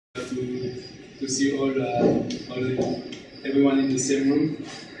to see everyone in the same room,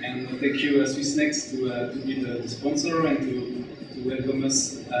 and thank you Swissnex to be the sponsor and to welcome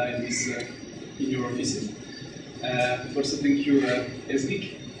us in your offices. Also thank you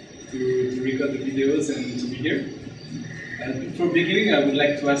SGIC to record the videos and to be here. Before beginning, I would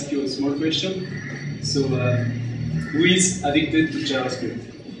like to ask you a small question. So, who is addicted to JavaScript?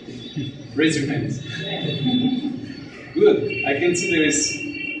 Raise your hands. Good. I can see there is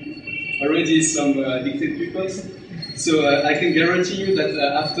already some addicted people. So I can guarantee you that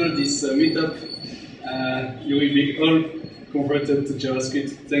after this meetup, you will be all converted to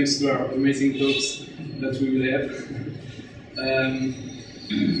JavaScript thanks to our amazing talks that we will have.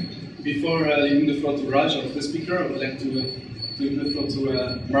 Before leaving the floor to Raj, our first speaker, I would like to give the floor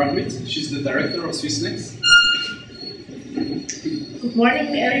to Margrit. She's the director of Swissnex. Good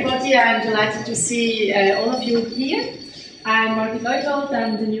morning, everybody. I'm delighted to see all of you here. I'm Margrit Leuthold.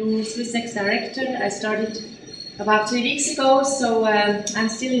 I'm the new Swissnex director. I started about 3 weeks ago, so I'm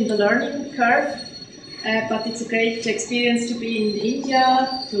still in the learning curve. But it's a great experience to be in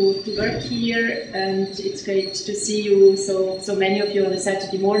India, to work here, and it's great to see you, so many of you on a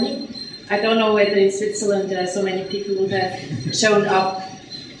Saturday morning. I don't know whether in Switzerland so many people would have shown up,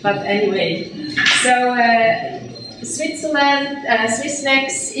 but anyway. So Switzerland,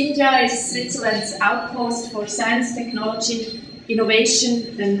 Swissnex, India is Switzerland's outpost for science, technology,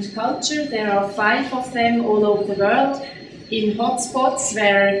 innovation and culture. There are 5 of them all over the world in hotspots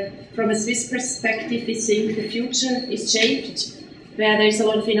where, from a Swiss perspective, we think the future is shaped, where there is a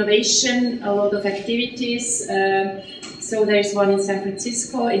lot of innovation, a lot of activities. So there is one in San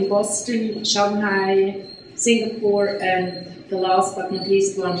Francisco, in Boston, Shanghai, Singapore, and the last but not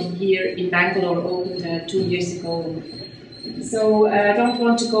least one here in Bangalore, opened 2 years ago. So I don't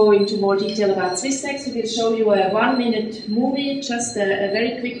want to go into more detail about Swissnex. We will show you a 1-minute movie, just a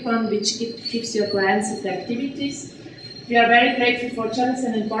very quick one, which gives you a glance at the activities. We are very grateful for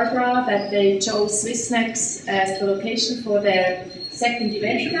Jonathan and Barbara that they chose Swissnex as the location for their 2nd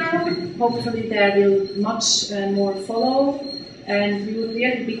event now. Hopefully there will much more follow, and we will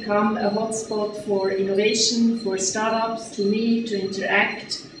really become a hotspot for innovation, for startups to meet, to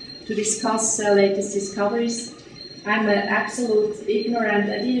interact, to discuss latest discoveries. I'm an absolute ignorant.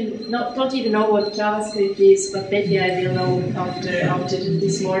 I don't even know what JavaScript is, but maybe I will know after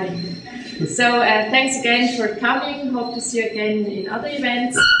this morning. So thanks again for coming. Hope to see you again in other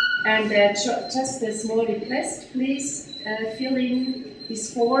events. And just a small request, please fill in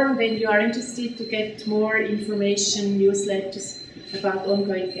this form when you are interested to get more information, newsletters about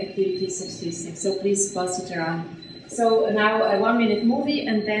ongoing activities of Swissnex. So please pass it around. So now a 1-minute movie,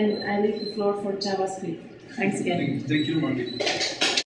 and then I leave the floor for JavaScript. Thanks again. Thank you, Margrit.